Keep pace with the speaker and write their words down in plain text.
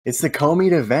It's the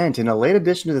co-meet event and a late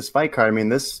addition to this fight card. I mean,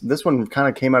 this one kind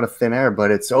of came out of thin air,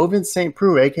 but it's Ovince St.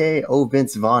 Preux, aka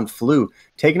Ovince Von Flue,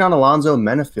 taking on Alonzo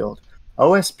Menifield.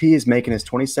 OSP is making his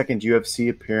 22nd UFC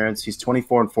appearance. He's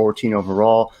 24-14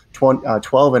 overall,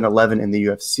 12-11 in the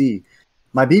UFC.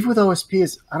 My beef with OSP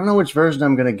is I don't know which version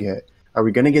I'm gonna get. Are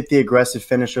we gonna get the aggressive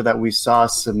finisher that we saw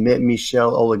submit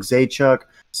Michelle Oleksiejczuk,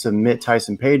 submit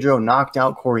Tyson Pedro, knocked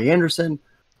out Corey Anderson?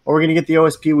 Or we're going to get the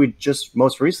OSP we just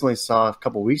most recently saw a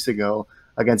couple weeks ago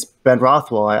against Ben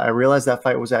Rothwell. I realized that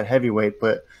fight was at heavyweight,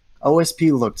 but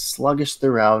OSP looked sluggish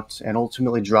throughout and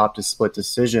ultimately dropped a split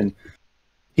decision.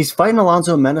 He's fighting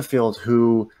Alonzo Menifield,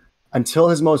 who, until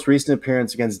his most recent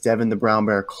appearance against Devin the Brown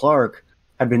Bear Clark,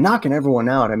 had been knocking everyone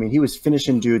out. I mean, he was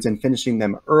finishing dudes and finishing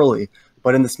them early.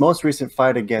 But in this most recent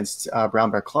fight against Brown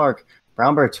Bear Clark,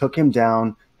 Brown Bear took him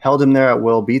down, held him there at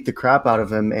will, beat the crap out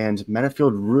of him, and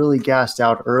Menifield really gassed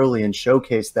out early and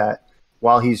showcased that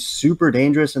while he's super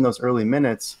dangerous in those early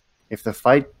minutes, if the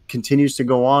fight continues to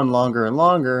go on longer and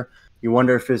longer, you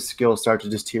wonder if his skills start to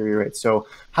deteriorate. So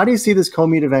how do you see this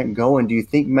co-meet event going? Do you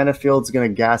think Menifield's going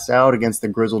to gas out against the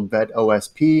grizzled vet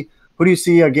OSP? Who do you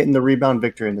see getting the rebound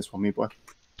victory in this one, Meat Boy?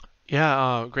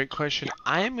 Yeah, great question.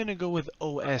 I am going to go with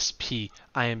OSP.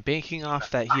 I am banking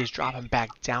off that he is dropping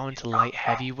back down to light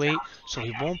heavyweight, so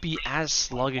he won't be as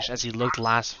sluggish as he looked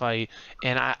last fight.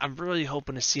 And I'm really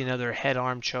hoping to see another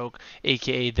head-arm choke,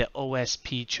 aka the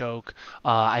OSP choke.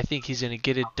 I think he's going to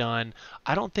get it done.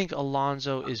 I don't think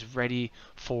Alonzo is ready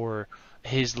for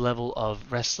his level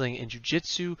of wrestling and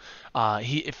jiu-jitsu.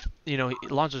 If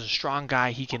Alonzo's a strong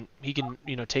guy, he can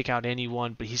take out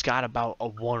anyone, but he's got about a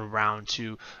 1 round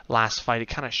to last fight. It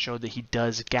kind of showed that he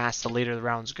does gas the later the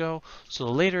rounds go. So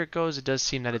the later it goes, it does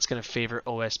seem that it's going to favor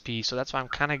OSP. So that's why I'm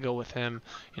kind of go with him.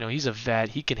 He's a vet.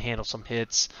 He can handle some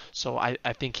hits. So I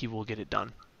think he will get it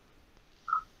done.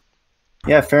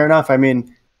 Yeah, fair enough. I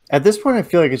mean, at this point, I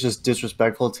feel like it's just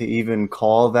disrespectful to even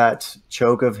call that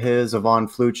choke of his a Von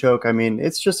Flue choke. I mean,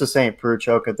 it's just a St. Preux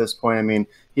choke at this point. I mean,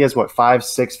 he has, 5,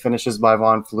 6 finishes by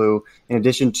Von Flue, in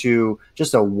addition to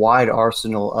just a wide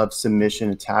arsenal of submission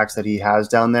attacks that he has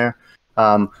down there.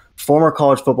 Former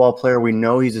college football player, we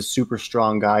know he's a super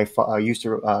strong guy, used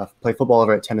to play football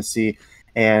over at Tennessee.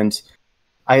 And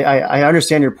I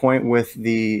understand your point with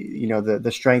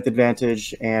the strength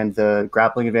advantage and the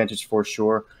grappling advantage for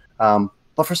sure.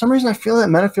 But for some reason, I feel that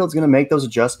Menifield's going to make those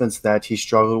adjustments that he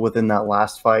struggled with in that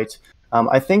last fight.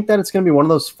 I think that it's going to be one of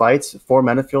those fights for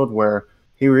Menifield where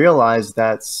he realized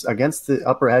that against the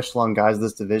upper echelon guys of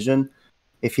this division,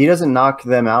 if he doesn't knock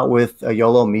them out with a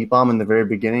YOLO meat bomb in the very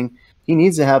beginning, he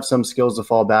needs to have some skills to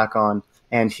fall back on,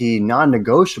 and he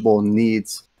non-negotiable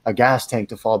needs a gas tank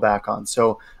to fall back on.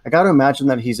 So I got to imagine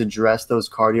that he's addressed those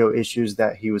cardio issues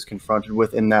that he was confronted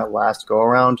with in that last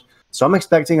go-around. So I'm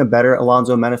expecting a better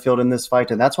Alonzo Menifield in this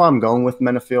fight, and that's why I'm going with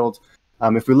Menifield.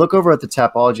 If we look over at the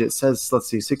Tapology, it says, let's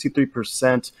see,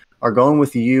 63% are going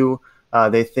with you.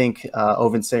 They think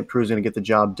Ovince St. Preux is going to get the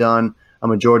job done. A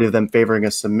majority of them favoring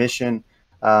a submission.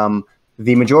 The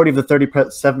majority of the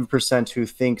 37% who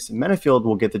thinks Menifield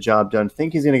will get the job done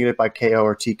think he's going to get it by KO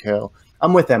or TKO.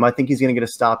 I'm with them. I think he's going to get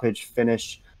a stoppage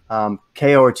finish, KO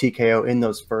or TKO in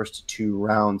those first 2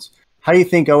 rounds. How do you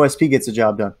think OSP gets the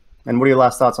job done? And what are your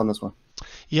last thoughts on this one?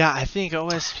 Yeah, I think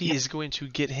OSP is going to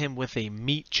get him with a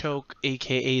meat choke,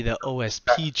 aka the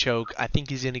OSP choke. I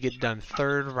think he's going to get done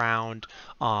 3rd round.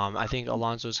 I think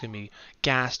Alonzo is going to be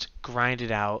gassed,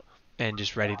 grinded out, and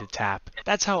just ready to tap.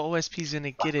 That's how OSP is going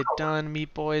to get it done,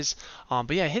 meat boys.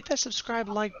 But yeah, hit that subscribe,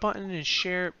 like button, and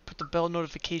share. Put the bell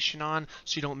notification on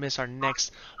so you don't miss our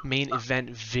next main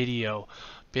event video.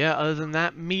 But yeah, other than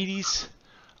that, meaties,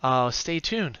 stay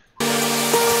tuned.